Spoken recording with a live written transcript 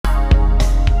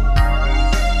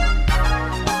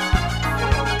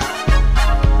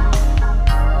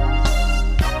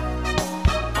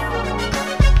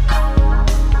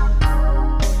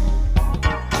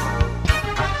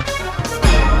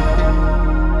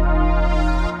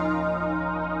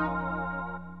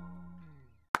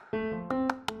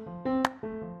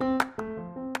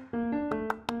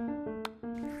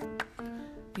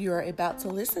are about to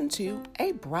listen to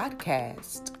a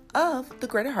broadcast of the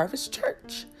Greater Harvest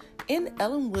Church in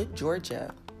Ellenwood,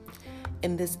 Georgia.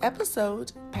 In this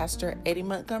episode, Pastor Eddie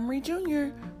Montgomery Jr.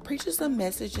 preaches a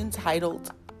message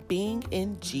entitled, Being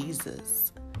in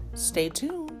Jesus. Stay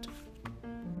tuned.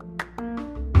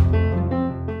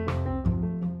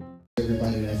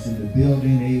 Everybody that's in the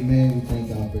building, amen. We thank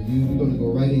God for you. We're going to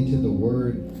go right into the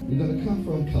word. We're going to come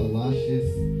from Colossians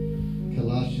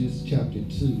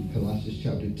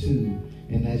chapter 2.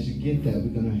 And as you get that,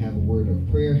 we're going to have a word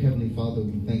of prayer. Heavenly Father,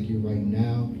 we thank you right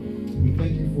now. We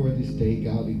thank you for this day,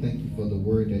 God. We thank you for the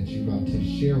word that you're about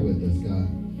to share with us, God.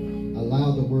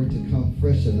 Allow the word to come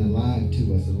fresh and alive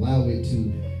to us. Allow it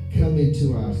to come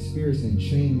into our spirits and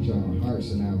change our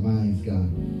hearts and our minds, God.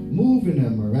 Move in a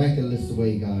miraculous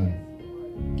way, God.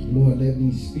 Lord, let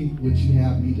me speak what you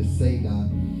have me to say, God.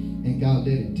 And God,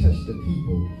 let it touch the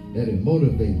people. Let it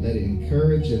motivate, let it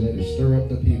encourage, and let it stir up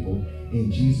the people.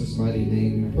 In Jesus' mighty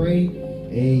name we pray.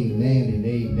 Amen and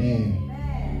amen.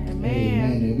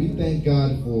 Amen. And we thank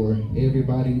God for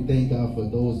everybody. We thank God for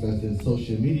those that's in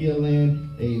social media land.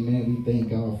 Amen. We thank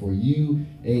God for you.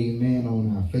 Amen.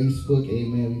 On our Facebook.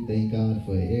 Amen. We thank God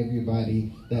for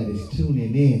everybody that is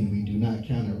tuning in. We do not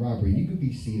count it robbery. You can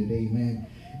be seated. Amen.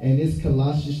 And it's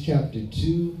Colossians chapter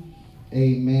 2.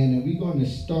 Amen. And we're going to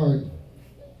start,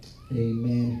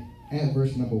 amen, at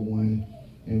verse number 1.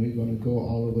 And we're going to go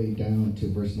all the way down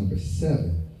to verse number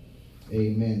 7.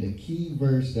 Amen. The key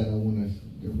verse that I want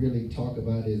to really talk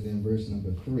about is in verse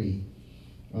number 3.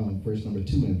 Verse number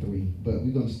 2 and 3. But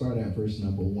we're going to start at verse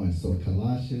number 1. So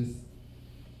Colossians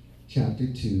chapter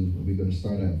 2, we're going to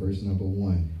start at verse number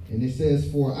 1. And it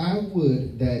says, For I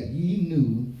would that ye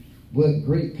knew what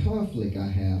great conflict I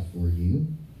have for you,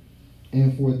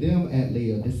 and for them at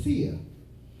Laodicea,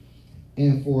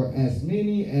 and for as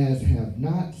many as have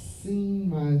not seen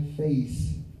my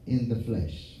face in the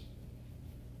flesh,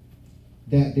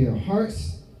 that their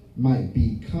hearts might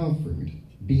be comforted,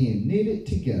 being knitted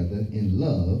together in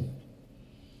love,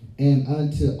 and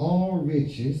unto all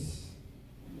riches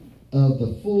of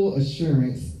the full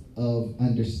assurance of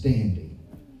understanding,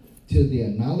 to the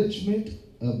acknowledgement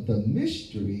of the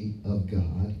mystery of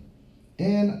God,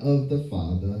 and of the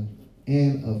Father,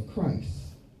 and of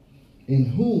Christ, in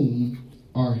whom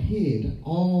are hid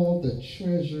all the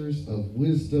treasures of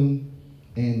wisdom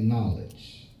and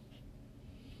knowledge.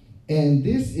 And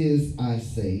this is, I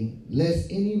say,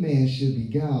 lest any man should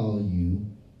beguile you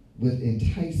with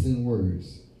enticing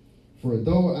words. For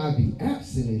though I be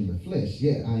absent in the flesh,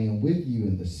 yet I am with you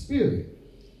in the spirit,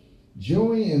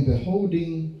 joying in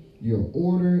beholding your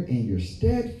order and your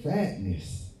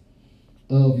steadfastness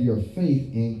of your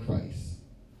faith in Christ.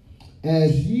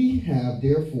 As ye have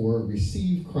therefore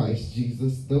received Christ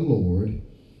Jesus the Lord,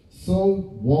 so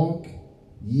walk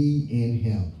ye in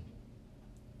him,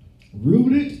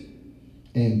 rooted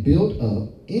and built up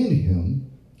in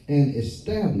him, and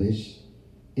established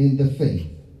in the faith,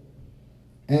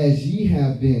 as ye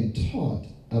have been taught,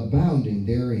 abounding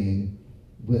therein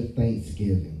with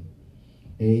thanksgiving.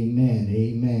 Amen.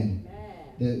 Amen.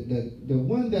 The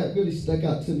one that really stuck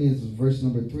out to me is verse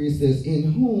number 3. It says,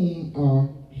 In whom are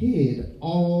hid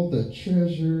all the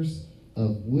treasures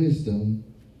of wisdom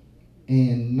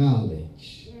and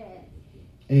knowledge. Yes.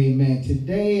 Amen.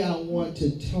 Today I want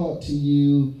to talk to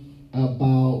you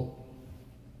about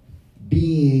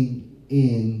being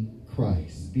in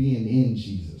Christ, being in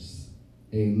Jesus.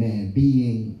 Amen.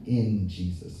 Being in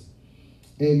Jesus.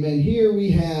 Amen. Here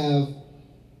we have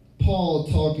Paul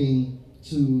talking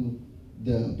to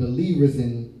the believers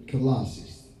in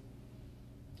Colossians.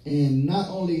 And not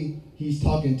only he's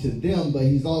talking to them, but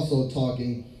he's also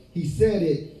talking, he said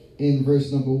it in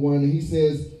verse number 1, and he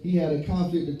says he had a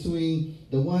conflict between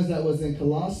the ones that was in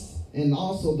Colossus and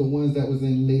also the ones that was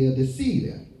in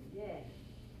Laodicea. Yeah.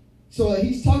 So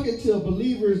he's talking to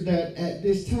believers that at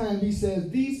this time, he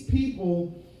says, these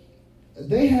people,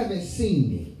 they haven't seen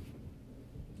me.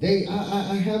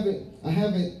 I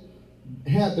haven't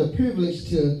had the privilege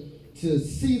to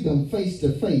see them face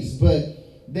to face, but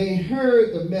they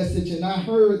heard the message, and I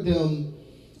heard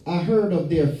of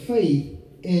their faith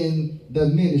in the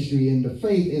ministry, and the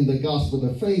faith in the gospel,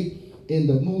 the faith in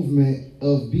the movement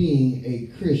of being a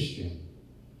Christian.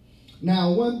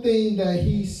 Now, one thing that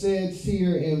he says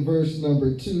here in verse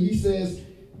number 2, he says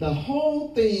the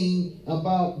whole thing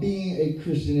about being a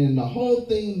Christian, and the whole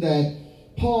thing that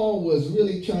Paul was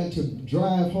really trying to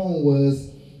drive home, was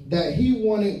that he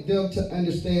wanted them to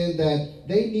understand that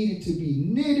they needed to be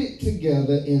knitted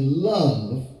together in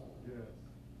love,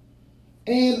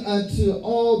 and unto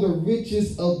all the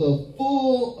riches of the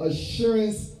full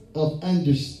assurance of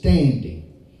understanding.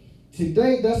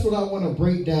 Today, that's what I want to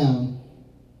break down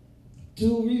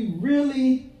do we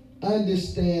really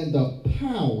understand the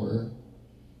power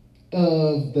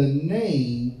of the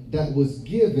name that was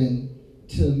given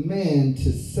to man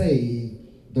to save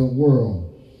the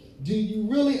world? Do you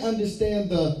really understand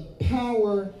the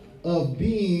power of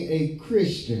being a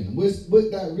Christian?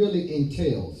 What that really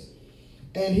entails?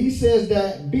 And he says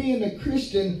that being a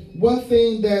Christian, one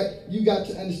thing that you got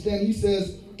to understand, he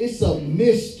says it's a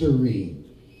mystery.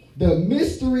 The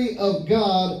mystery of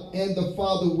God and the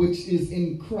Father which is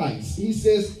in Christ. He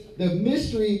says the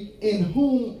mystery in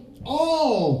whom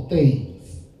all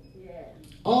things,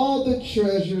 all the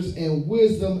treasures and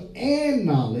wisdom and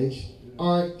knowledge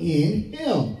are in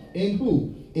him. In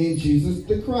who? In Jesus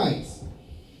the Christ.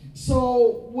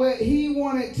 So what he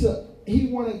wanted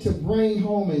to bring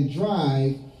home and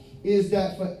drive is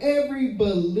that for every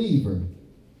believer,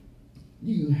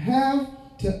 you have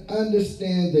to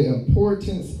understand the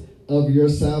importance of your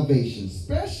salvation,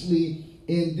 especially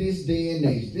in this day and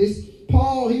age. This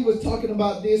Paul, he was talking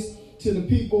about this to the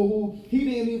people who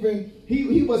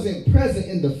he wasn't present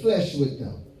in the flesh with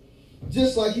them.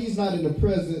 Just like he's not in the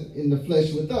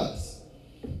flesh with us.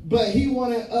 But he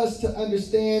wanted us to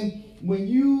understand, when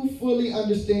you fully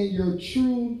understand your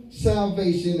true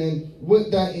salvation and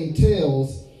what that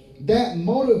entails, that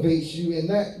motivates you and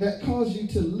that causes you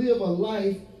to live a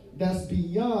life that's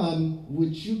beyond what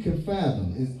you can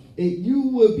fathom. You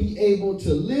will be able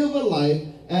to live a life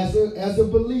as a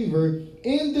believer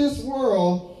in this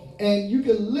world, and you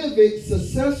can live it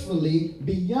successfully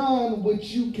beyond what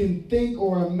you can think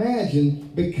or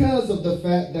imagine, because of the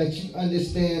fact that you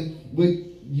understand what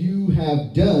you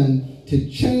have done to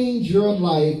change your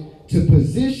life, to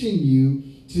position you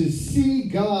to see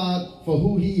God for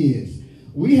who he is.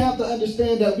 We have to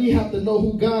understand that we have to know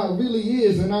who God really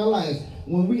is in our lives.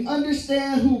 When we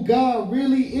understand who God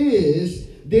really is,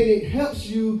 then it helps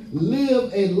you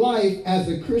live a life as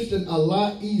a Christian a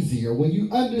lot easier. When you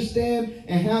understand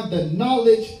and have the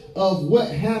knowledge of what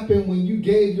happened when you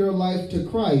gave your life to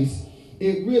Christ,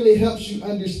 it really helps you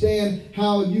understand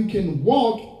how you can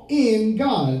walk in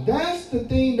God. That's the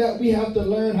thing that we have to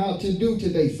learn how to do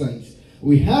today, saints.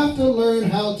 We have to learn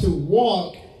how to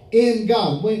walk in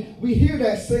God. When we hear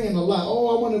that saying a lot,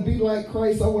 oh, I want to be like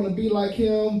Christ, I want to be like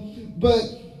him.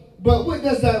 But what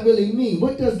does that really mean?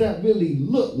 What does that really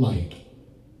look like?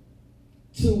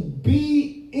 To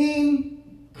be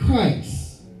in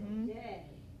Christ.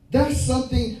 That's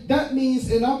something, that means,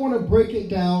 and I want to break it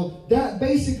down, that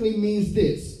basically means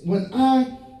this. When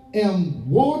I am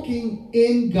walking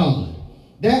in God,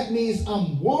 that means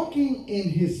I'm walking in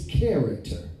his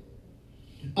character.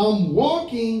 I'm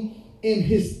walking in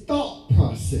his thought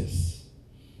process.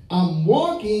 I'm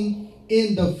walking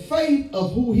in the faith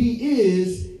of who he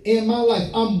is in my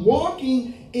life. I'm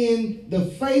walking in the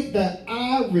faith that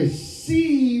I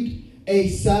received a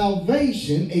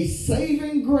salvation, a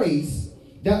saving grace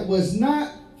that was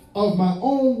not of my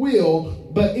own will,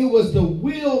 but it was the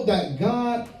will that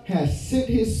God has sent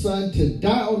his son to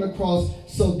die on the cross,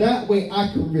 so that way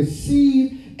I could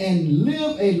receive and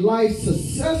live a life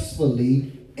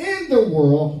successfully in the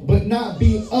world, but not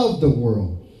be of the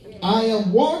world. I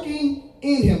am walking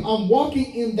in him. I'm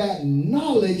walking in that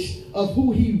knowledge of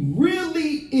who he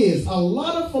really is. A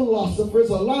lot of philosophers,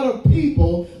 a lot of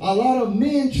people, a lot of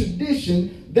men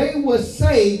tradition, they would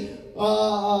say,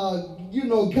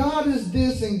 God is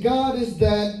this and God is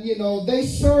that. They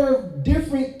serve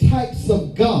different types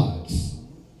of gods.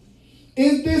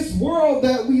 In this world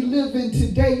that we live in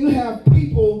today, you have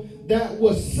people that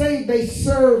will say they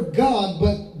serve God,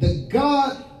 but the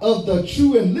God of the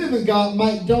true and living God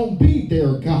don't be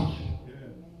their God.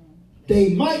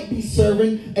 They might be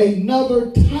serving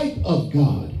another type of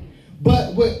God.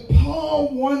 But what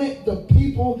Paul wanted the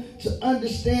people to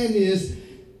understand is,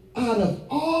 out of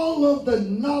all of the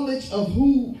knowledge of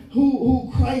who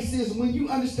Christ is, when you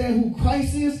understand who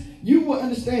Christ is, you will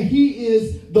understand he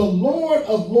is the Lord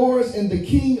of lords and the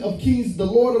King of kings, the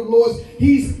Lord of lords.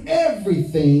 He's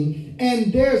everything,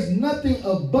 and there's nothing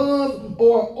above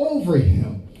or over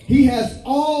him. He has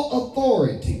all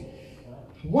authority.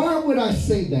 Why would I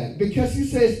say that? Because he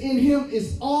says in him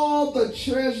is all the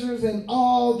treasures and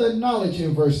all the knowledge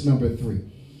in verse number 3.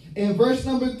 In verse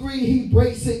number 3, he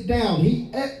breaks it down.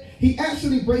 He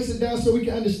actually breaks it down so we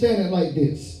can understand it like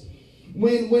this.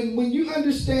 When you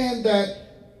understand that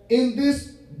in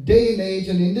this day and age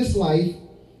and in this life,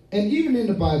 and even in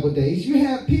the Bible days, you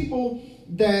have people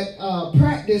that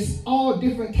practice all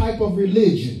different type of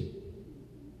religion.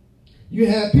 You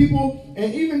have people,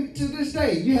 and even to this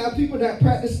day, you have people that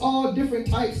practice all different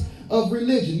types of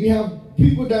religion. You have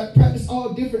people that practice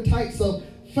all different types of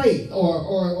faith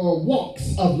or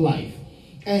walks of life.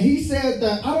 And he said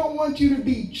that I don't want you to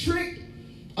be tricked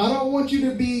I don't want you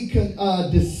to be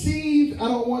deceived. I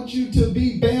don't want you to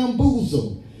be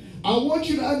bamboozled. I want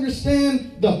you to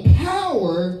understand the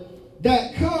power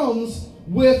that comes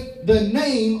with the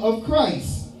name of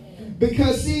Christ.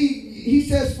 Because see, he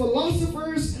says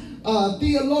philosophers,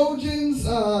 theologians,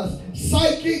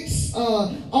 psychics,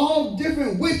 all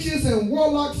different witches and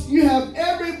warlocks. You have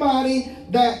everybody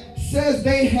that says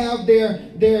they have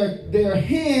their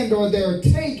hand or their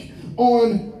take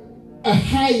on a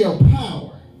higher power.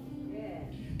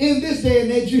 In this day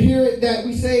and age, you hear it that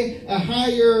we say a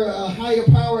higher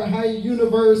power, a higher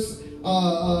universe,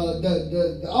 all of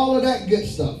that good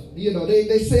stuff. You know,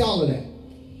 they say all of that.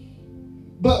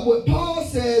 But what Paul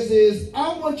says is,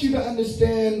 I want you to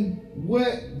understand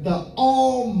what the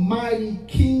Almighty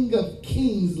King of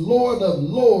Kings, Lord of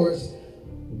Lords,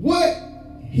 what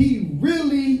he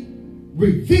really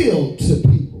revealed to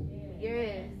people.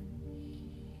 Yes.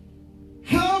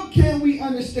 How can we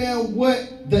understand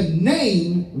what the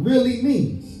name really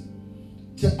means?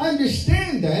 To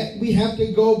understand that, we have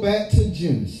to go back to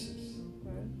Genesis.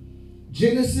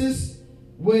 Genesis,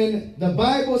 when the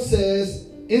Bible says,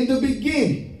 in the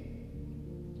beginning,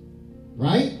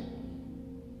 right?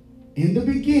 In the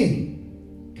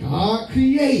beginning, God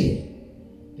created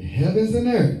the heavens and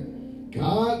earth.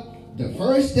 God, the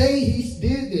first day he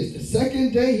did this. The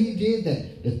second day he did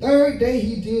that. The third day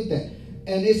he did that.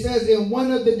 And it says in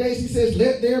one of the days he says,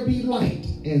 let there be light.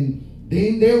 And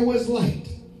then there was light.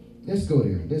 Let's go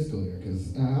there. Let's go there.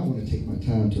 Because I want to take my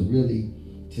time to really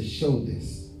to show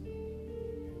this.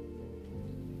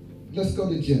 Let's go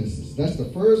to Genesis. That's the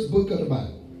first book of the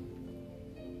Bible.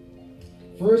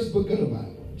 First book of the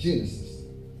Bible. Genesis.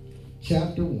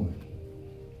 Chapter 1.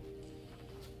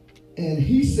 And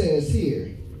he says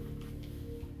here,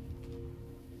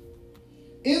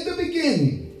 in the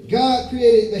beginning, God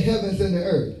created the heavens and the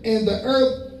earth. And the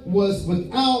earth was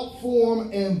without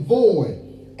form and void.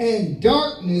 And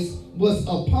darkness was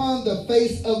upon the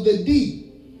face of the deep.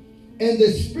 And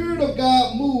the Spirit of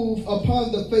God moved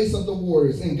upon the face of the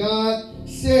waters. And God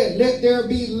said, let there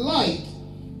be light.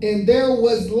 And there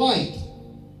was light.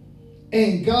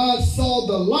 And God saw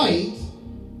the light,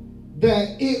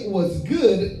 that it was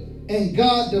good. And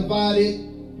God divided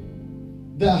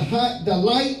the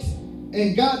light.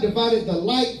 And God divided the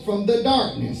light from the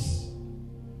darkness.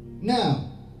 Now,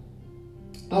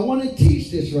 I want to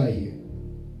teach this right here.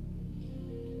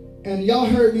 And y'all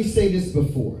heard me say this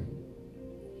before.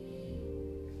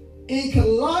 In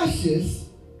Colossians,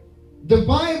 the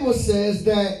Bible says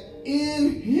that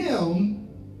in him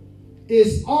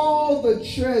is all the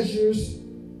treasures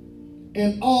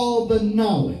and all the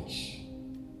knowledge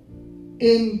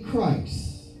in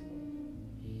Christ.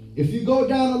 If you go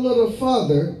down a little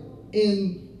further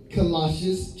in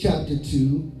Colossians chapter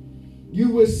 2, you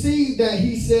will see that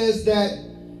he says that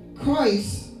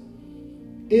Christ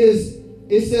is,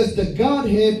 it says the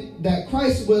Godhead, that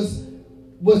Christ was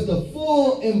the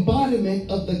full embodiment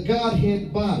of the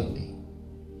Godhead bodily.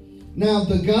 Now,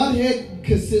 the Godhead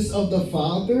consists of the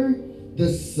Father,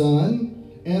 the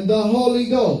Son, and the Holy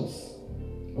Ghost,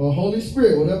 or Holy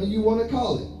Spirit, whatever you want to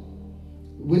call it,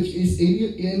 which is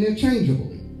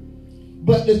interchangeably.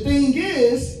 But the thing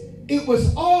is, it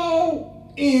was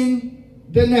all in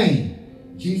the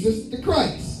name, Jesus the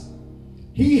Christ.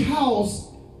 He housed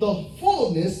the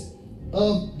fullness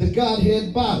of the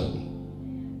Godhead bodily.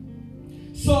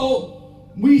 So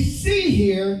we see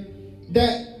here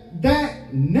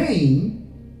that name,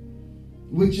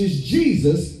 which is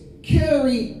Jesus,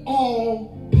 carry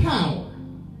all power.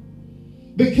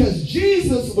 Because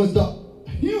Jesus was the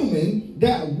human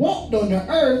that walked on the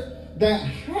earth that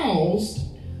housed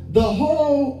the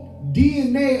whole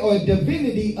DNA or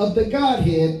divinity of the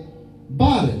Godhead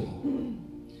bodily.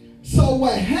 So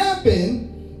what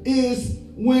happened is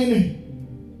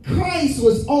when Christ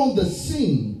was on the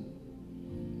scene,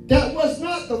 that was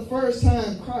not the first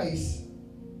time Christ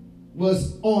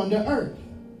was on the earth.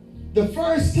 The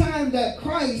first time that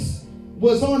Christ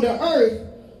was on the earth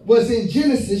was in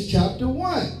Genesis chapter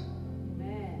 1.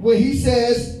 Amen. Where he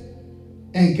says,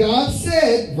 and God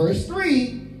said, verse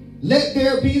 3, let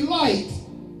there be light,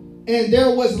 and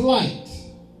there was light.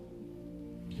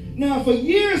 Now, for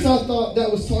years I thought that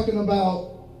was talking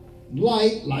about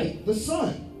light like the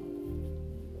sun.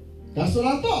 That's what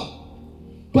I thought.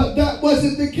 But that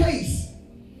wasn't the case.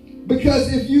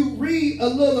 Because if you read a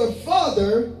little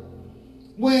further,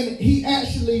 when he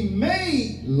actually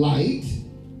made light,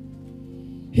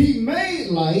 he made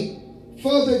light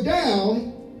further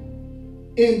down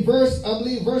in verse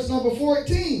number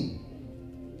 14.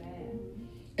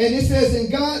 And it says,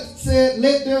 and God said,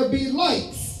 let there be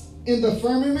lights in the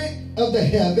firmament of the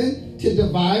heaven to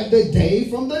divide the day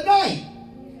from the night,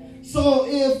 So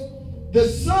if the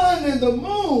sun and the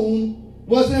moon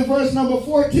was in verse number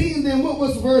 14, then what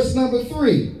was verse number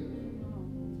 3?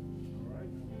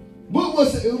 What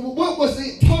was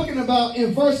it talking about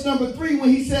in verse number 3 when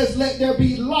he says, let there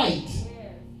be light?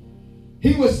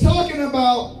 He was talking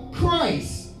about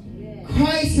Christ.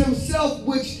 Christ himself,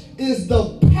 which is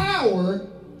the power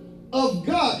of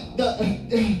God.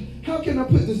 How can I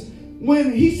put this?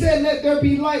 When he said, let there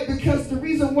be light, because the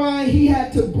reason why he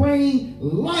had to bring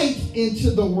light into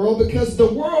the world, because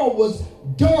the world was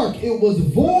dark. It was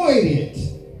voided.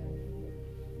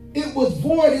 It was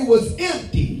void. It was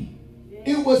empty.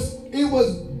 It was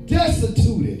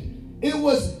destituted. It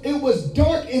was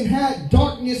dark and had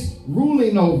darkness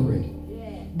ruling over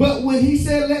it. But when he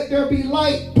said, let there be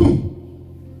light,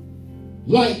 boom,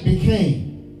 light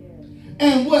became.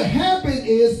 And what happened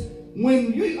is,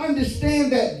 when you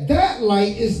understand that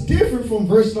light is different from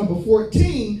verse number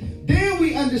 14, then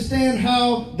we understand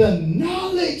how the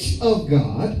knowledge of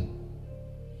God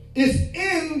is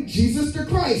in Jesus the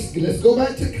Christ. Let's go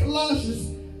back to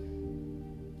Colossians.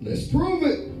 Let's prove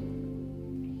it.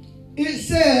 It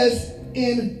says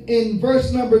in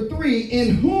verse number 3,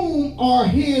 in whom are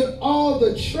hid all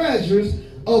the treasures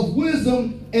of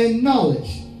wisdom and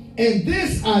knowledge. And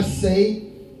this I say,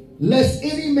 lest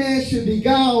any man should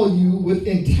beguile you with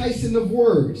enticing of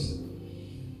words.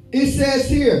 It says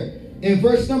here in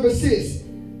verse number 6,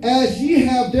 as ye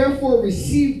have therefore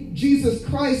received Jesus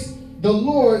Christ the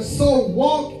Lord, so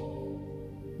walk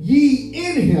ye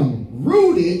in him,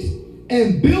 rooted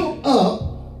and built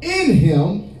up in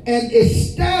him, and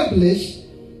established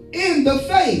in the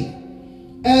faith,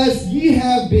 as ye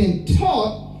have been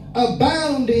taught,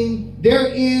 abounding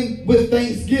therein with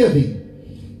thanksgiving.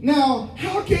 Now,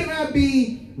 how can I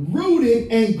be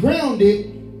rooted and grounded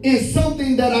in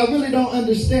something that I really don't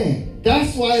understand?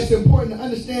 That's why it's important to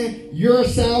understand your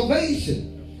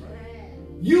salvation.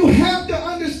 You have to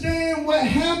understand what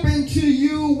happened to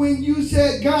you when you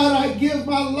said, God, I give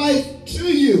my life to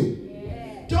you.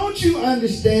 Don't you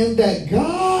understand that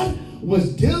God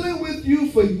was dealing with you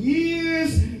for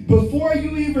years before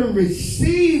you even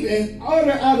received and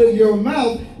utter out of your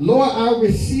mouth, Lord, I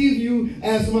receive you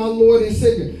as my Lord and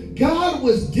Savior. God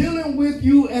was dealing with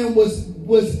you and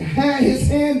had his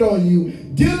hand on you,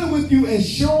 dealing with you and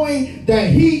showing that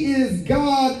he is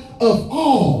God of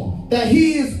all, that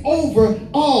he is over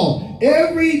all.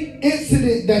 Every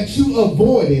incident that you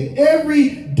avoided,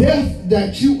 every death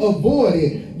that you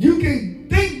avoided, you can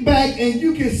think back and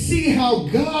you can see how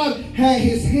God had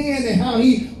his hand and how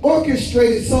he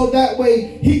orchestrated so that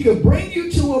way he could bring you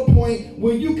to a point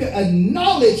where you could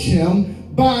acknowledge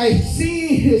him by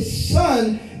seeing his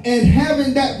son and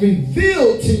having that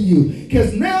revealed to you.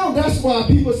 Because now that's why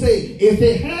people say, if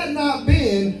it had not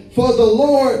been for the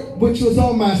Lord which was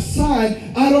on my side,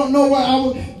 I don't know where I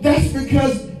would. That's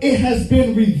because it has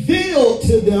been revealed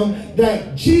to them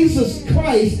that Jesus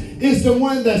Christ is the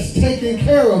one that's taking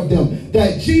care of them.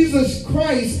 That Jesus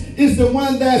Christ is the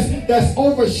one that's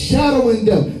overshadowing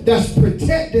them, that's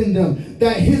protecting them.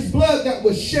 That his blood that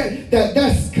was shed,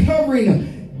 that's covering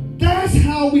them. That's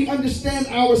how we understand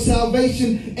our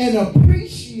salvation and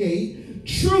appreciate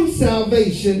true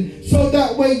salvation, so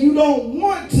that way you don't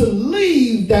want to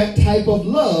leave that type of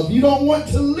love. You don't want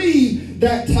to leave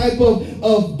that type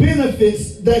of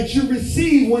benefits that you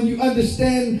receive when you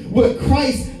understand what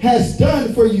Christ has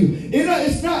done for you.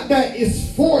 It's not that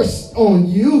it's forced on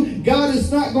you. God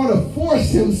is not going to force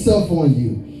himself on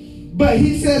you. But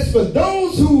he says, for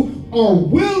those who are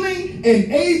willing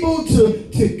and able to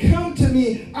come to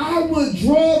me, I will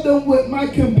draw them with my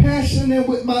compassion and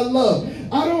with my love.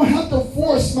 I don't have to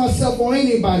force myself on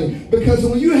anybody, because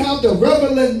when you have the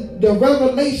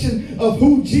revelation of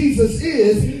who Jesus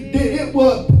is, then it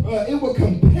will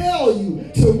compel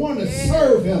you to want to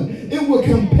serve him. It will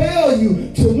compel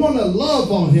you to want to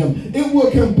love on him. It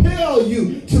will compel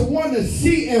you to want to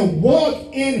see and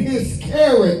walk in his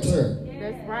character.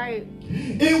 That's right.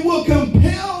 It will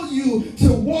compel you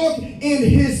to walk in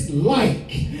his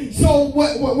like. So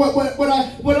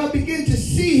what I begin to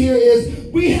see here is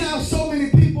we have so many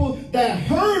people that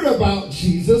heard about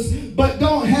Jesus but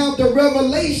don't have the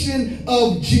revelation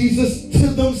of Jesus to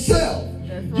themselves.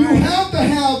 Right. You have to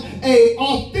have an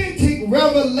authentic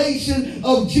revelation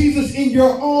of Jesus in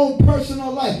your own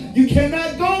personal life. You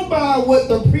cannot go by what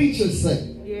the preachers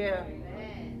say. Yeah.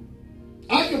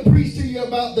 I could preach to you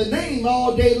about the name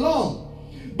all day long.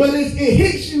 But it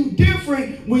hits you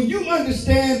different when you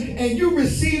understand and you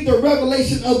receive the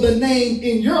revelation of the name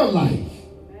in your life,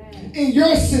 in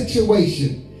your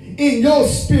situation, in your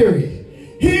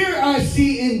spirit. Here I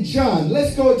see in John.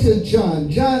 Let's go to John,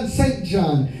 St.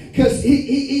 John, because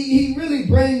he really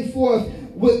brings forth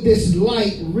what this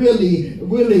light really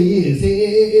is.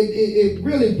 It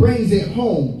really brings it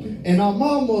home. And I'm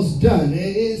almost done.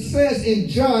 It says in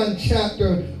John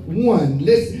chapter 1.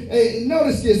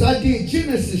 Notice this. I did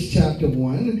Genesis chapter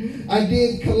 1. I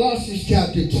did Colossians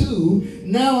chapter 2.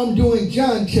 Now I'm doing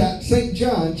St.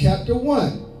 John chapter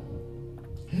 1.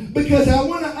 Because I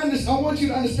want you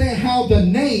to understand how the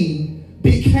name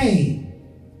became.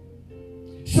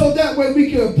 So that way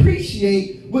we can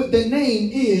appreciate what the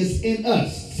name is in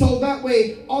us. So that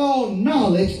way all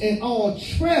knowledge and all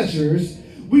treasures,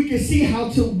 we can see how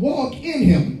to walk in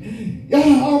him.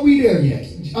 Are we there yet?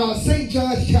 St.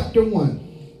 John chapter 1.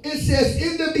 It says,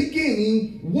 in the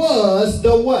beginning was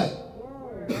the what?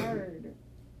 Word.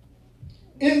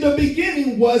 In the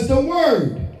beginning was the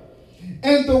Word.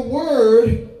 And the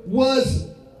Word was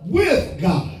with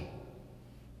God.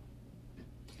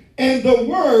 And the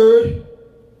Word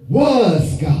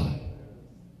was God.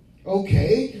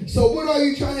 Okay, so what are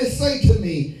you trying to say to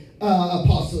me,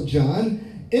 Apostle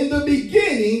John? In the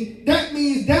beginning, that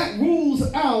means that rules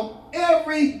out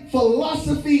every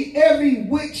philosophy, every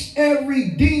witch,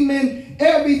 every demon,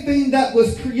 everything that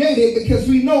was created, because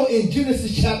we know in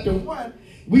Genesis chapter 1,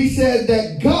 we said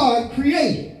that God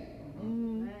created.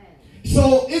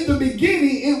 So in the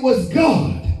beginning, it was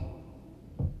God.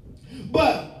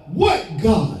 But what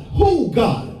God? Who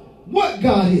God? What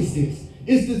God is this?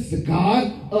 Is this the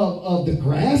God of the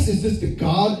grass? Is this the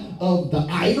God of the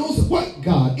idols? What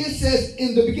God? It says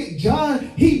in the beginning,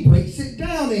 John, he breaks it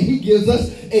down and he gives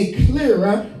us a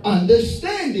clearer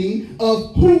understanding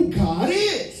of who God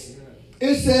is.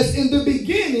 It says in the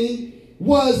beginning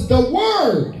was the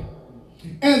Word,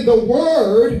 and the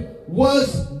Word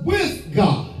was with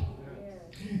God,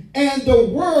 and the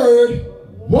Word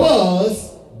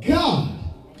was God.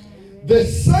 The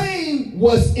same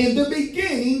was in the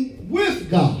beginning with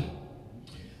God.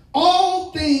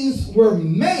 All things were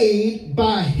made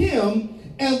by him,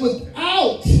 and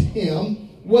without him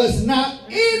was not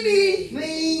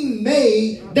anything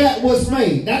made that was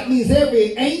made. That means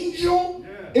every angel,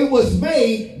 it was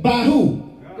made by who?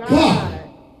 God.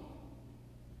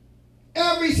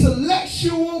 Every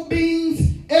celestial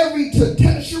beings, every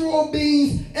terrestrial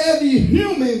beings, every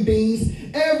human beings,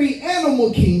 every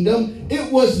animal kingdom,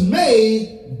 it was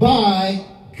made by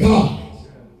God.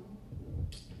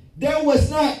 There was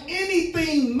not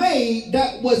anything made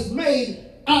that was made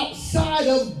outside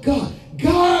of God.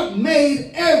 God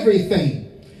made everything.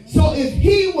 So if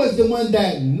he was the one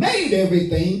that made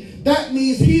everything, that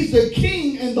means he's the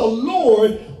king and the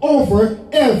Lord over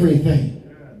everything.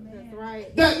 That's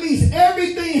right. That means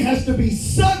everything has to be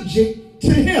subject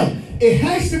to him. It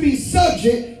has to be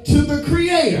subject to the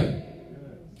Creator.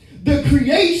 The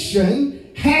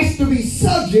creation has to be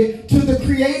subject to the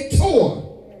Creator.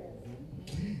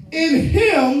 In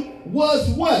him was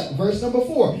what? Verse number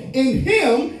 4. In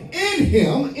who?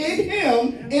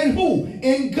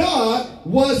 In God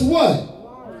was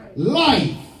what?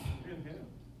 Life.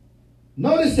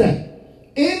 Notice that.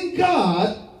 In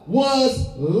God was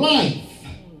life.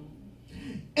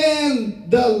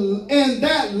 And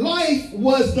that life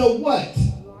was the what?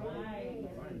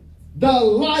 The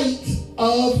light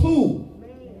of who?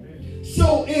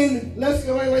 So let's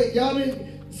go, wait, y'all.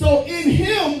 So in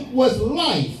him was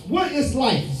life. What is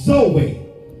life? Zoe.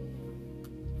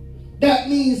 That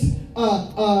means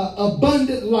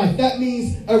abundant life. That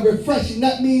means a refreshing.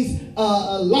 That means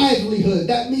a livelihood.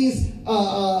 That means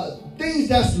things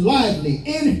that's lively.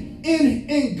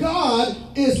 In God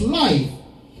is life.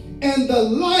 And the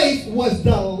life was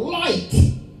the light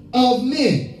of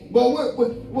men. Well,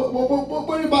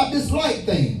 what about this light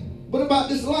thing? What about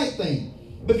this light thing?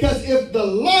 Because if the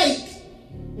light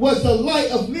was the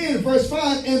light of men, verse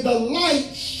 5, and the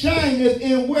light shineth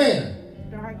in where?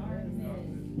 Darkness.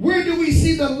 Where do we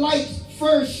see the light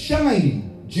first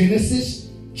shining? Genesis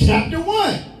chapter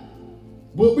 1.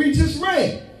 What we just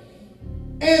read.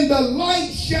 And the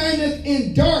light shineth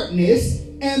in darkness,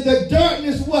 and the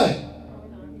darkness what?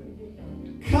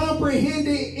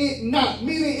 Comprehended it not.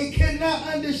 Meaning it could not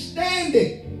understand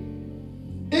it.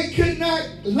 It could not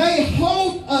lay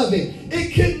hold of it.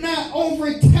 It could not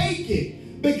overtake it.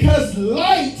 Because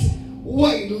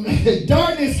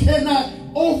darkness cannot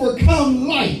overcome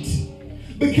light.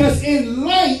 Because in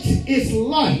light is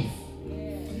life.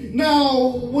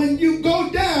 Now, when you go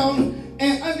down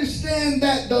and understand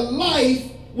that the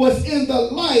life was in the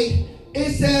light,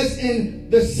 it says in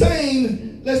the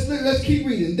same, let's keep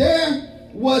reading. There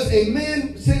was a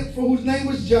man sent for whose name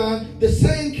was John. The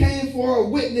same came for a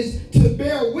witness, to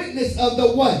bear witness of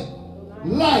the what?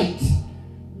 Light.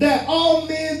 That all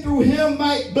men through him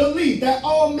might believe. That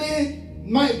all men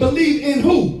might believe in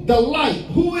who? The light.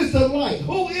 Who is the light?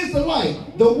 Who is the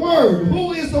light? The Word.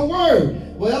 Who is the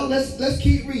Word? Well, let's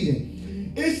keep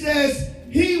reading. It says,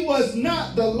 he was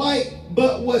not the light,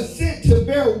 but was sent to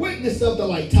bear witness of the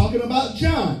light. Talking about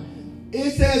John.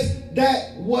 It says,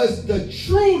 that was the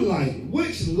true light,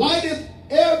 which lighteth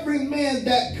every man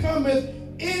that cometh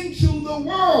into the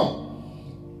world.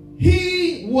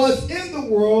 He was in the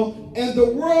world, and the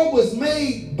world was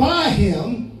made by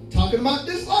him. Talking about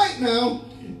this light now.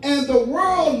 And the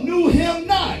world knew him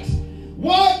not.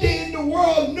 Why didn't the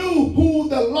world knew who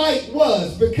the light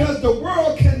was? Because the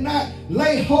world cannot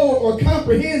lay hold or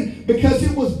comprehend, because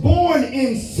it was born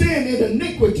in sin and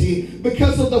iniquity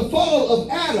because of the fall of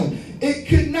Adam. It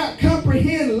could not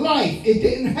comprehend life. It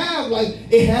didn't have life.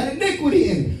 It had iniquity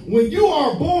in it. When you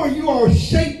are born, you are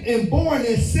shaped and born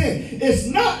in sin. It's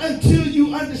not until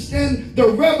you understand the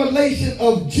revelation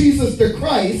of Jesus the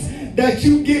Christ that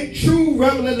you get true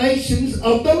revelations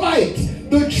of the light,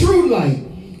 the true light.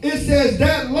 It says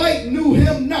that light knew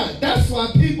him not. That's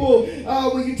why people,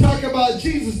 when you talk about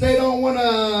Jesus, they don't want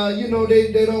to,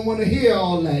 they don't want to hear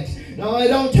all that. No, they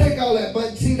don't take all that.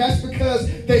 But see, that's because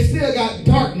they still got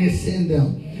darkness in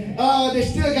them. They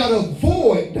still got a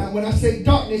void. Now, when I say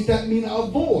darkness, that means a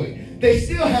void. They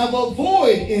still have a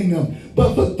void in them.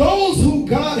 But for those who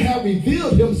God has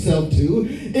revealed himself to,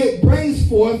 it brings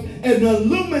forth an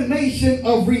illumination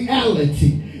of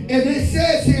reality. And it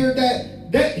says here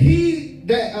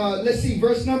let's see,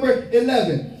 verse number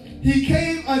 11. He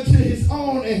came unto his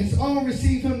own, and his own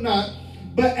received him not.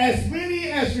 But as many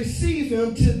as received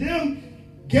him, to them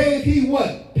gave he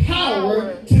what?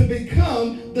 Power to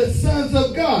become the sons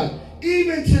of God.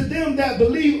 Even to them that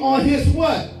believe on his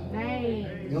what? Name.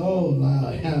 Oh,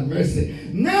 Lord, have mercy.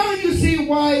 Now you see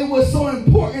why it was so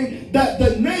important that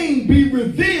the name be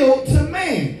revealed to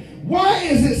man. Why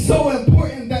is it so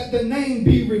important that the name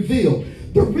be revealed?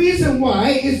 The reason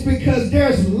why is because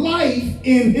there's life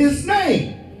in his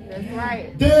name. That's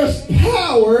right. There's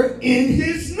power in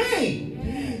his name.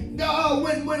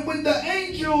 When the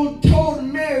angel told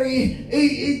Mary,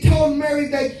 he told Mary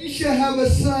that you should have a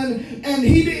son, and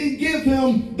he didn't give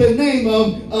him the name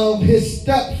of his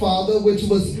stepfather, which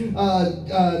was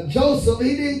Joseph.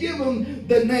 He didn't give him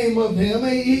the name of him.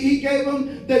 He gave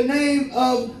him the name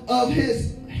of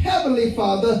his heavenly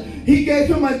Father. He gave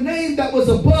him a name that was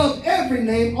above every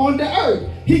name on the earth.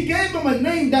 He gave him a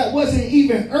name that wasn't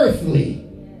even earthly.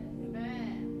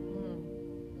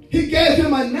 He gave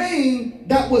him a name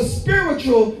that was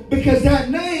spiritual, because that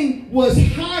name was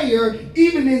higher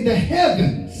even in the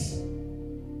heavens.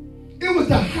 It was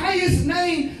the highest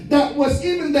name that was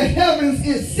even the heavens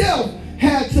itself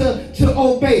had to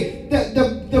obey.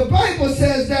 The Bible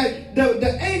says that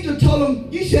the angel told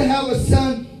him, you shall have a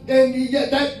son, and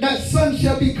that son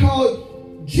shall be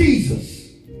called Jesus.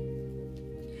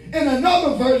 In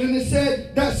another version, it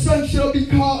said that son shall be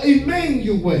called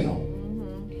Emmanuel,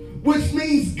 which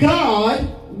means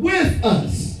God with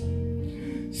us.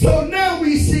 So now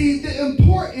we see the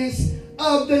importance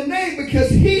of the name, because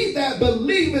he that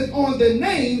believeth on the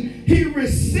name, he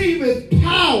receiveth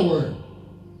power.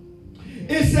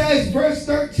 It says, verse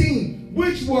 13,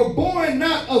 which were born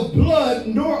not of blood,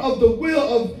 nor of the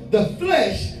will of the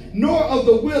flesh, nor of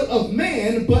the will of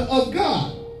man, but of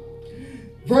God.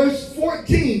 Verse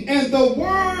 14, and the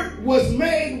word was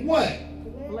made what?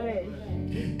 Flesh.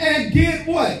 And did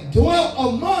what? Dwell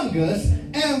among us,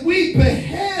 and we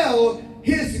beheld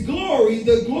his glory,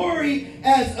 the glory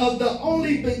as of the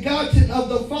only begotten of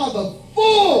the Father,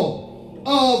 full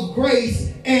of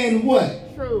grace and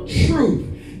what? Truth.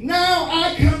 Now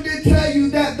I come to tell you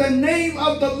that the name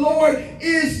of the Lord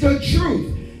is the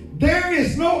truth. There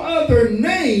is no other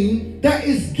name that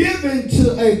is given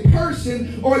to a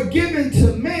person or given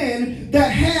to man that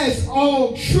has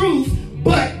all truth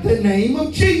but the name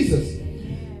of Jesus.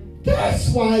 That's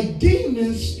why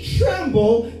demons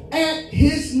tremble at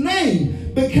his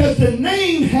name, because the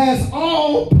name has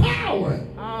all power.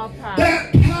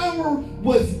 That power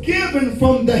was given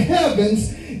from the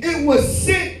heavens. It was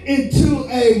sent into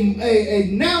a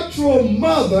natural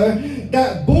mother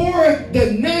that bore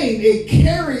the name. It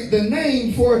carried the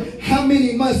name for how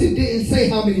many months? It didn't say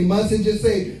how many months. It just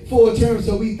said full term.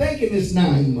 So we thinking it's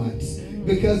 9 months,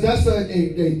 because that's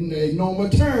a normal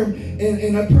term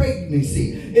in a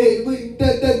pregnancy.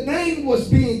 The name was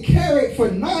being carried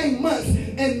for 9 months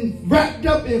and wrapped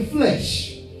up in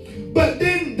flesh. But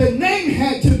then the name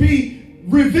had to be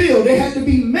revealed. It had to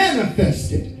be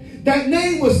manifested. That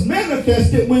name was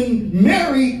manifested when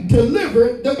Mary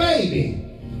delivered the baby.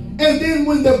 And then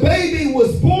when the baby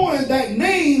was born, that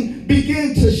name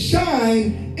began to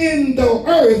shine in the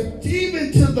earth,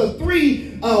 even to the the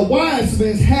three wise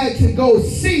men had to go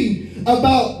see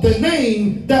about the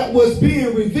name that was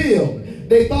being revealed.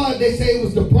 They say it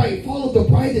was follow the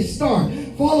brightest star.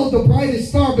 Follow the brightest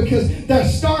star, because that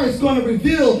star is going to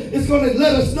reveal, it's going to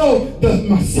let us know the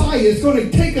Messiah. It's going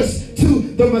to take us to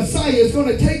the Messiah. It's going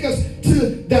to take us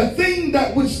to the thing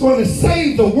that was going to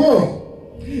save the world.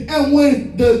 And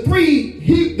when the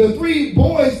three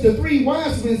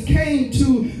wise men came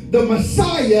to the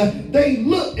Messiah, they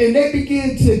looked and they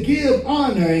began to give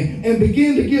honor and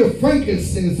began to give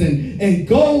frankincense and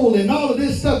gold and all of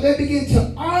this stuff. They began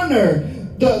to honor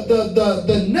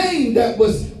the name that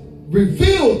was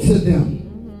revealed to them.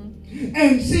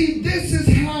 And see, this is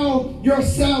how your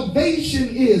salvation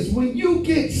is. When you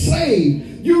get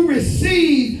saved, you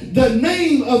receive the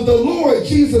name of the Lord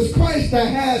Jesus Christ that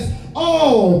has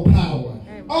all power,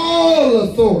 all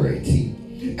authority.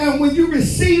 And when you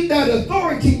receive that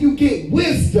authority, you get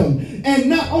wisdom. And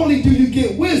not only do you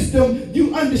get wisdom,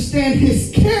 you understand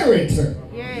his character.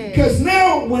 Because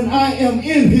now when I am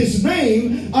in his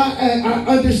name, I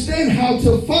understand how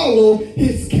to follow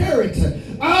his character.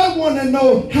 I want to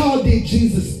know, how did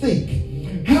Jesus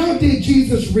think? How did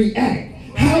Jesus react?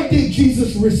 How did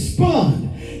Jesus respond?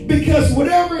 Because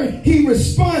whatever he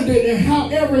responded and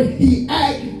however he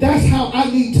acted, that's how I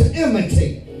need to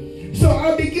imitate. So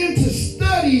I begin to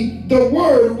study the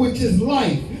word, which is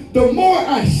life. The more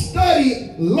I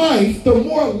study life, the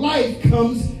more life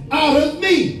comes out of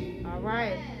me. All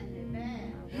right.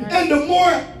 And the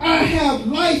more I have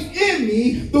life in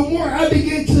me, the more I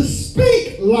begin to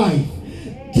speak life,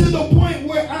 to the point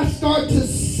where I start to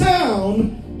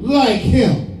sound like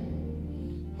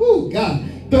him. Oh, God.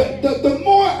 The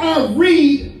more I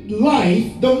read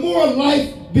life, the more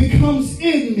life becomes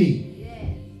in me.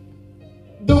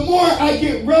 The more I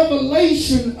get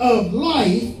revelation of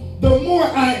life, the more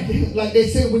like they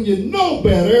say, when you know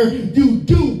better, you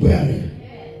do better.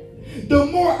 The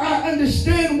more I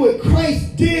understand what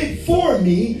Christ did for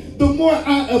me, the more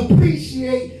I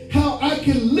appreciate how I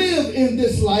can live in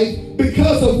this life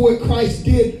because of what Christ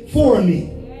did for me.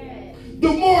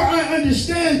 The more I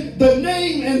understand the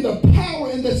name and the power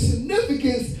and the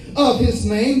significance of his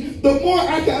name, the more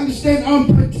I can understand I'm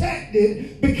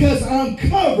protected because I'm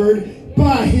covered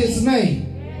by his name.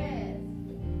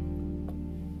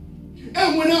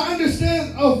 And when I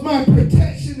understand of my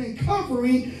protection and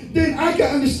covering, then I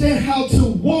can understand how to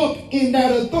walk in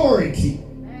that authority.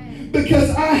 Because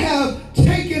I have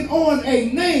taken on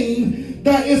a name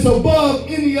that is above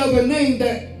any other name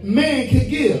that man could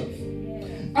give.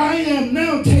 I am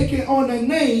now taking on a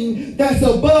name that's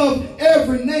above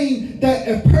every name that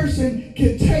a person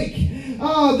can take.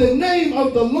 The name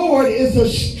of the Lord is a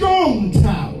strong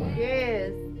tower.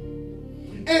 Yes.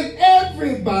 And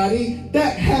everybody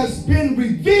that has been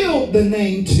revealed the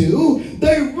name to,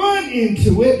 they run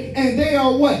into it and they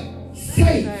are what?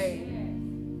 Safe.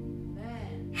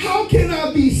 How can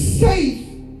I be safe?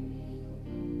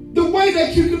 The way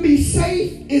that you can be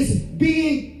safe is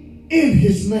being in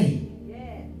his name.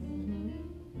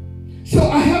 So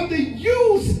I have to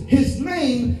use his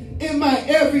name in my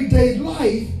everyday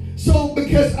life. So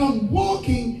because I'm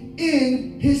walking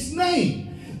in his name,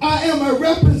 I am a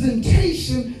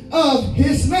representation of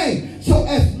his name. So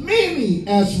as many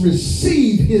as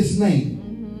receive his name,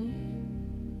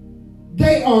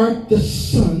 they are the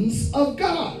sons of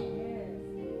God.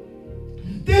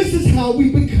 This is how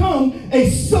we become a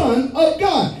son of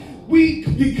God. We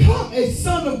become a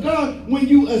son of God when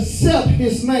you accept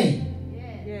his name.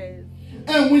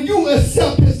 And when you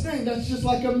accept his name, that's just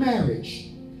like a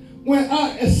marriage. When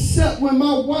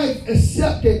my wife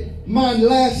accepted my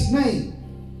last name,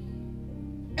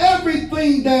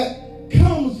 everything that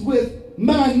comes with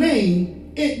my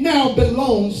name, it now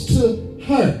belongs to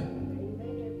her.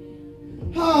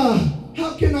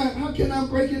 How can I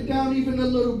break it down even a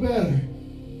little better?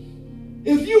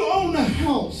 If you own a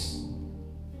house,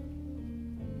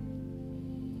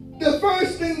 the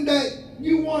first thing that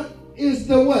you want is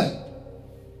the what?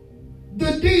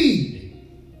 The deed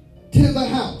to the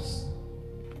house.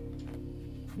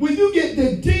 When you get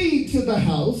the deed to the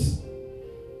house,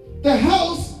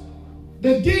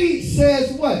 the deed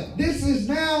says what? This is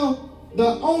now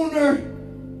the owner,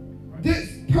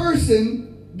 this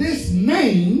person, this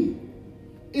name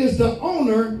is the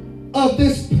owner of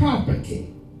this property.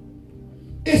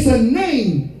 It's a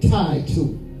name tied to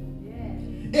it.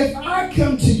 If I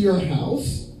come to your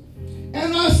house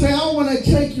and I say, I want to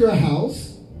take your house,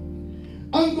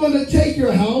 I'm going to take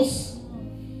your house.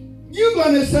 You're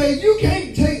going to say, you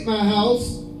can't take my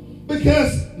house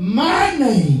because my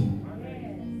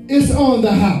name is on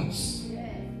the house.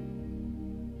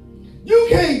 You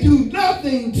can't do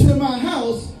nothing to my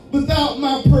house without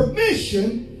my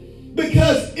permission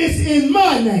because it's in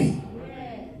my name.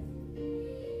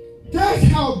 That's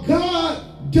how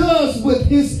God does with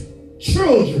his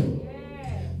children.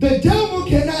 The devil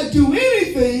cannot do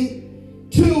anything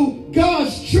to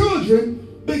God's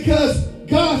children because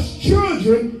God's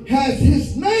children has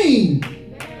his name.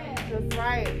 That's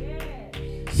right.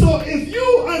 So if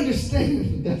you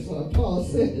understand, that's what Paul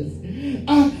says,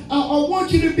 I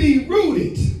want you to be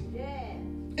rooted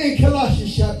in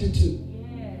Colossians chapter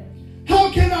 2.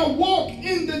 How can I walk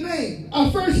in the name? I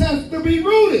first have to be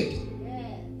rooted.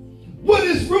 What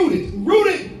is rooted?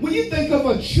 Rooted, when you think of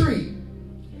a tree,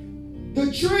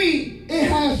 the tree, it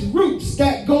has roots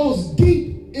that goes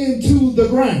deep into the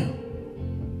ground.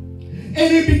 And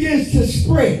it begins to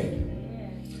spread.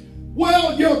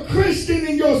 Well, your Christian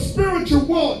and your spiritual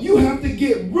walk, you have to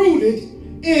get rooted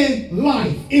in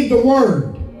life, in the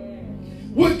Word.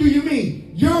 What do you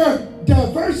mean? Your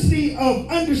diversity of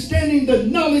understanding the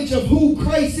knowledge of who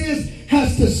Christ is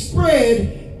has to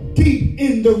spread deep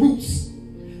in the roots.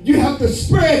 You have to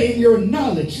spread in your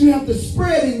knowledge. You have to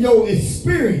spread in your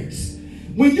experience.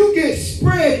 When you get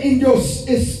spread in your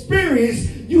experience,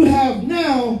 you have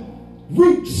now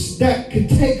roots that can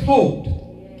take hold.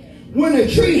 When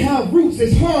a tree has roots,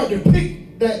 it's hard to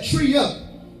pick that tree up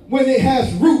when it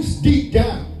has roots deep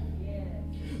down.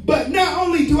 But not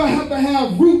only do I have to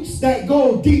have roots that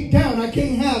go deep down, I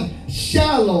can't have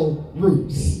shallow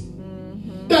roots.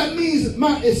 That means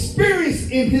my experience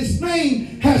in his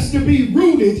name has to be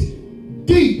rooted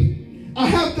deep. I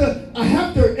have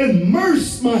to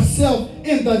immerse myself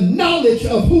in the knowledge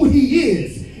of who he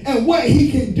is and what he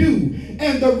can do.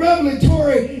 And the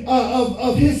revelatory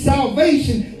of his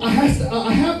salvation, I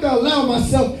have to allow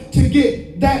myself to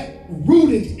get that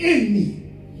rooted in me.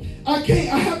 I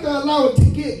have to allow it to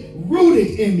get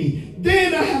rooted in me.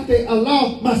 Then I have to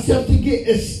allow myself to get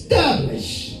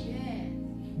established,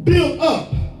 built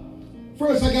up.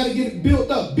 First, I got to get it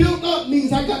built up. Built up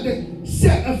means I got to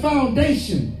set a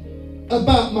foundation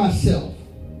about myself.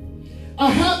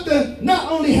 I have to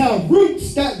not only have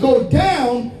roots that go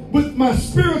down with my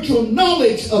spiritual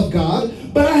knowledge of God,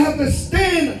 but I have to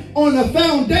stand on a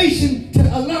foundation to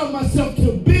allow myself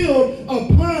to build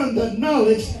upon the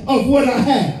knowledge of what I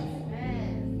have.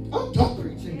 I'm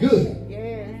preaching good.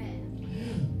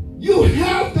 You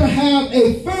have to have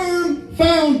a firm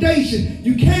foundation.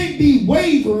 You can't be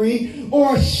wavering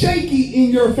or shaky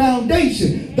in your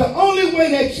foundation. The only way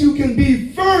that you can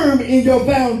be firm in your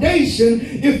foundation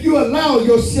if you allow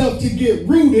yourself to get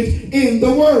rooted in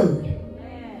the Word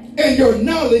and your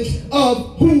knowledge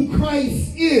of who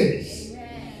Christ is.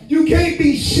 You can't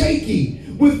be shaky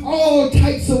with all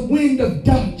types of wind of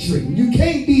doctrine. You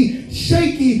can't be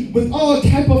shaky with all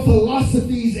type of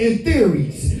philosophies and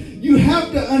theories. You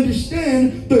have to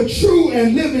understand the true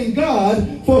and living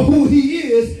God for who he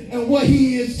is and what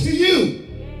he is to you.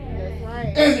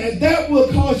 And that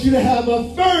will cause you to have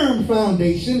a firm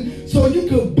foundation so you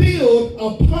can build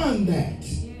upon that.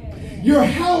 Your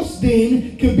house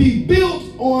then can be built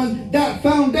on that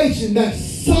foundation, that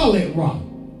solid rock.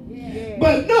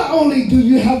 But not only do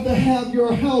you have to have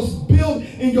your house built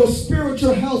and your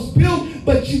spiritual house built,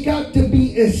 but you got to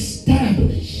be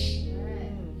established.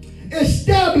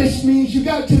 Established means you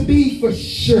got to be for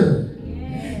sure.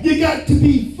 You got to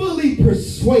be fully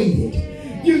persuaded.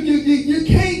 You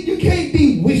can't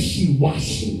be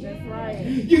wishy-washy.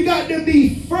 You got to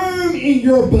be firm in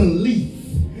your belief.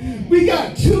 We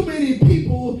got too many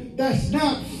people that's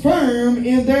not firm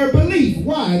in their belief.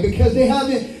 Why? Because they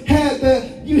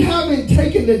you haven't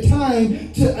taken the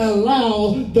time to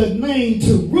allow the name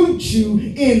to root you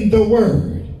in the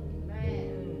Word.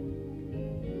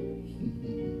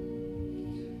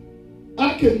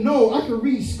 I can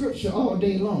read scripture all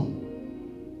day long.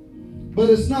 But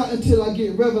it's not until I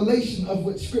get revelation of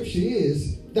what scripture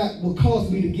is that will cause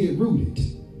me to get rooted.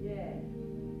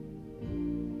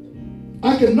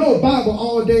 I can know Bible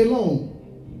all day long.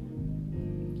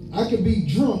 I can be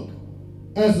drunk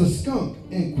as a skunk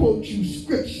and quote you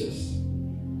scriptures.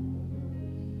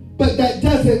 But that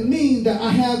doesn't mean that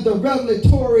I have the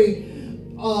revelatory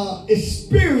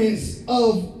experience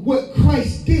of what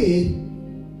Christ did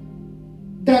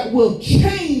that will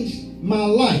change my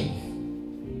life.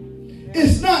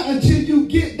 It's not until you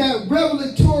get that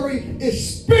revelatory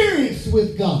experience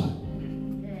with God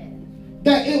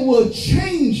that it will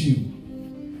change you.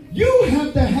 You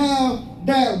have to have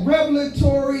that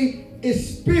revelatory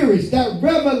experience, that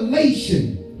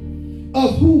revelation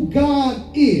of who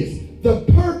God is, the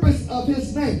purpose of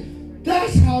his name.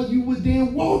 That's how you would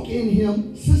then walk in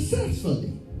him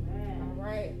successfully.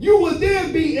 You will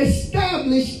then be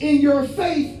established in your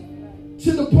faith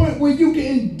to the point where you can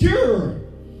endure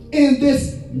in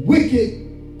this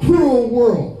wicked, cruel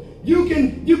world. You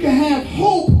can have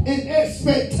hope and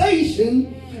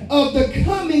expectation of the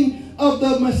coming of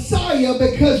the Messiah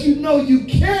because you know you're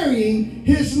carrying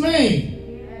his name.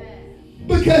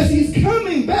 Because he's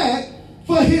coming back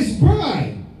for his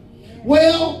bride.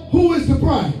 Well, who is the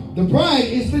bride? The bride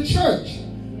is the church.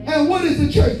 And what is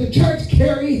the church? The church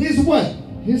carry his what?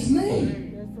 His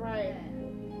name. That's right.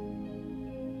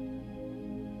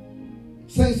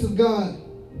 Saints of God,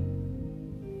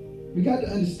 we got to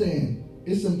understand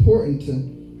it's important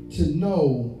to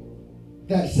know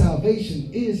that salvation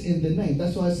is in the name.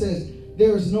 That's why it says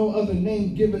there is no other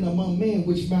name given among men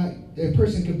which a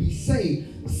person could be saved.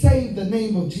 Save the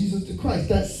name of Jesus the Christ.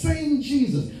 That same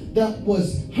Jesus that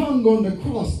was hung on the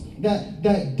cross, that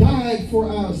died for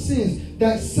our sins.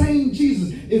 That same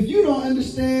Jesus. If you don't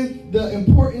understand the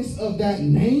importance of that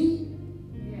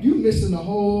name, you're missing the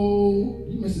whole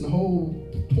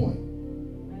point.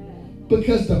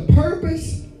 Because the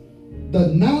purpose, the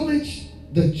knowledge,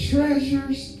 the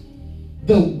treasures,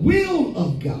 the will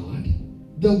of God.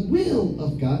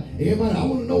 Everybody, I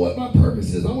want to know what my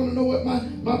purpose is. I want to know what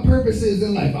my purpose is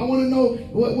in life. I want to know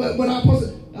what I'm supposed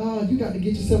to. You got to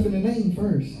get yourself in the name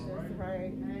first. That's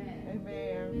right.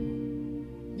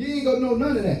 Amen. You ain't gonna know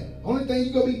none of that. Only thing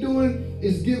you're gonna be doing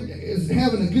is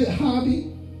having a good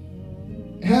hobby,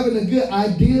 having a good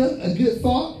idea, a good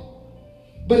thought.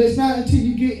 But it's not until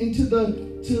you get into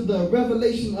the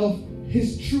revelation of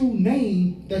his true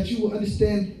name that you will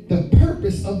understand the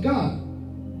purpose of God.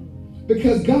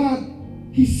 Because God,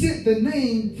 he sent the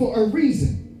name for a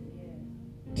reason.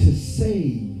 To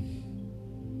save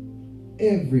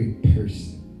every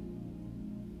person.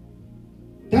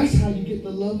 That's how you get the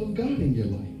love of God in your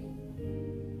life.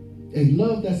 A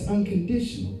love that's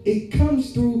unconditional. It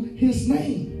comes through his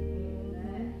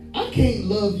name. I can't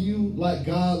love you like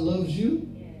God loves you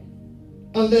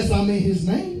unless I'm in his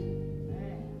name.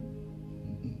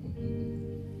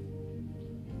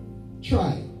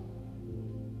 Try it.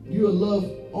 You will love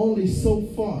only so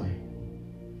far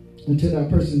until that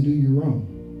person do you wrong.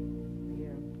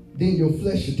 Then your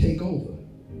flesh should take over.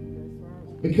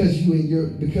 Because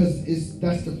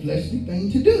that's the fleshly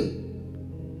thing to do.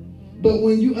 But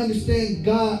when you understand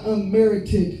God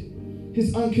unmerited,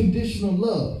 his unconditional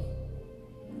love.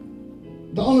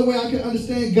 The only way I can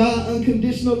understand God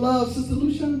unconditional love, Sister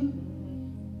Luciana,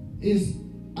 is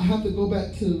I have to go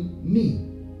back to me.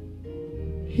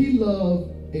 He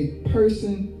loved a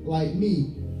person like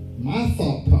me, my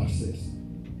thought process.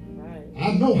 Right.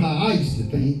 I know how I used to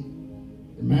think.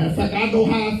 As a matter of fact, I know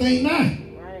how I think now.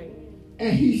 Right.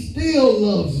 And he still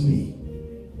loves me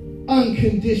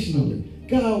unconditionally.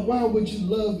 God, why would you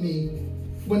love me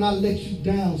when I let you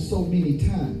down so many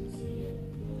times?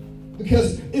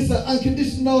 Because it's an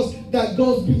unconditional that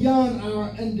goes beyond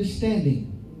our understanding.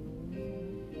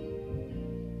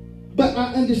 But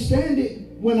I understand it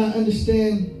when I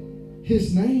understand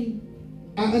his name.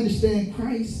 I understand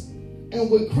Christ and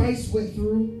what Christ went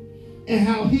through and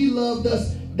how he loved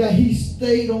us, that he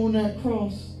stayed on that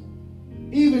cross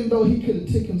even though he could have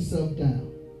taken himself down.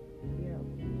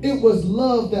 It was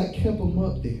love that kept him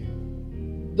up there.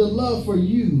 The love for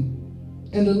you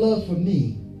and the love for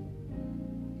me.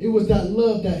 It was that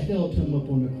love that held him up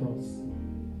on the cross.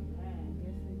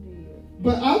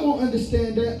 But I won't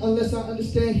understand that unless I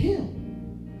understand him.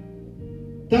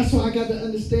 That's why I got to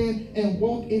understand and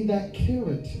walk in that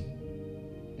character.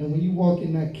 And when you walk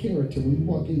in that character, when you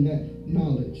walk in that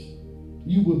knowledge,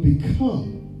 you will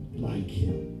become like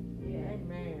him. Yeah,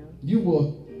 amen. You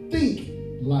will think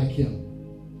like him.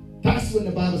 That's when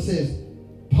the Bible says,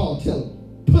 Paul tells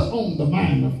him, put on the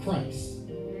mind of Christ.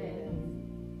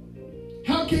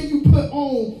 How can you put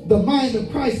on the mind of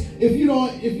Christ if you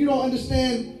don't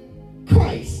understand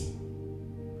Christ?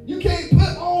 You can't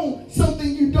put on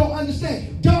something you don't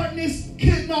understand. Darkness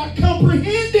could not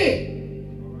comprehend it.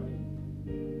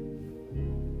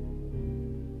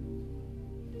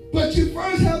 But you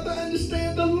first have to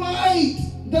understand the light,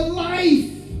 the life.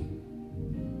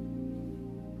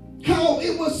 How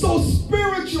it was so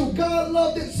spiritual. God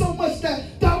loved it so much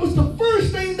that was the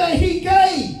first thing that he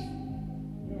gave.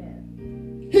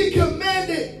 He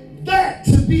commanded that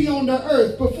to be on the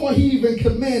earth before he even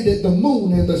commanded the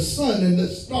moon and the sun and the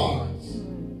stars.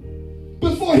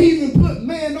 Before he even put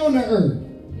man on the earth.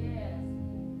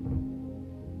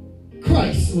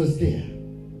 Christ was there.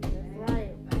 That's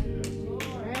right.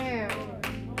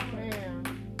 Man.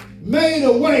 Made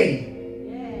a way.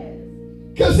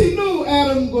 Because he knew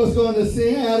Adam was going to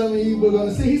sin. Adam and Eve were going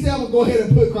to sin. He said, I'm going to go ahead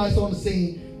and put Christ on the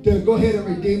scene to go ahead and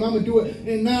redeem. I'm going to do it.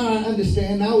 And now I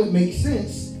understand. Now it makes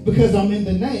sense because I'm in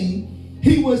the name.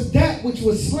 He was that which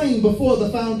was slain before the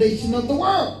foundation of the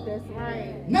world. That's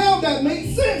right. Now that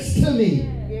makes sense to me.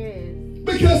 Yes.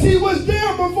 Because he was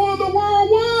there before the world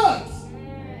was.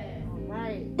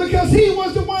 Right. Because he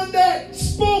was the one that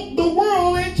spoke the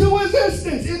world into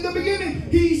existence. In the beginning,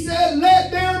 he said,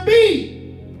 let there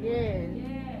be. Yes.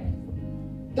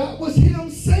 That was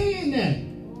him saying that.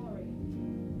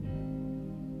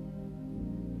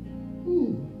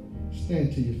 Ooh,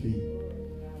 stand to your feet.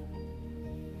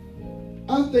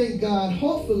 I thank God,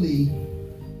 hopefully,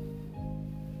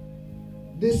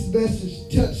 this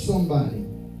message touched somebody.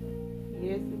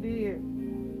 Yes, it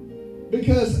did.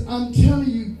 Because I'm telling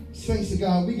you, saints of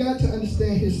God, we got to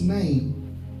understand his name.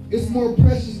 It's more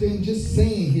precious than just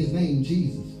saying his name,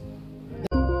 Jesus.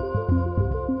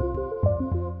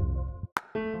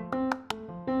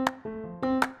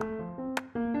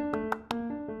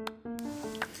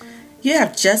 You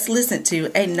have just listened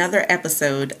to another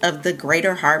episode of the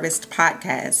Greater Harvest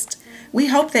podcast. We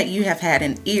hope that you have had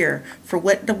an ear for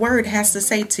what the word has to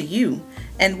say to you,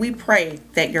 and we pray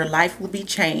that your life will be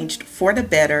changed for the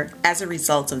better as a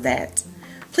result of that.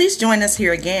 Please join us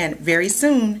here again very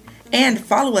soon and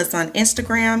follow us on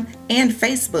Instagram and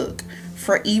Facebook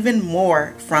for even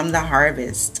more from the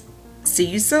harvest. See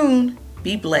you soon.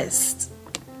 Be blessed.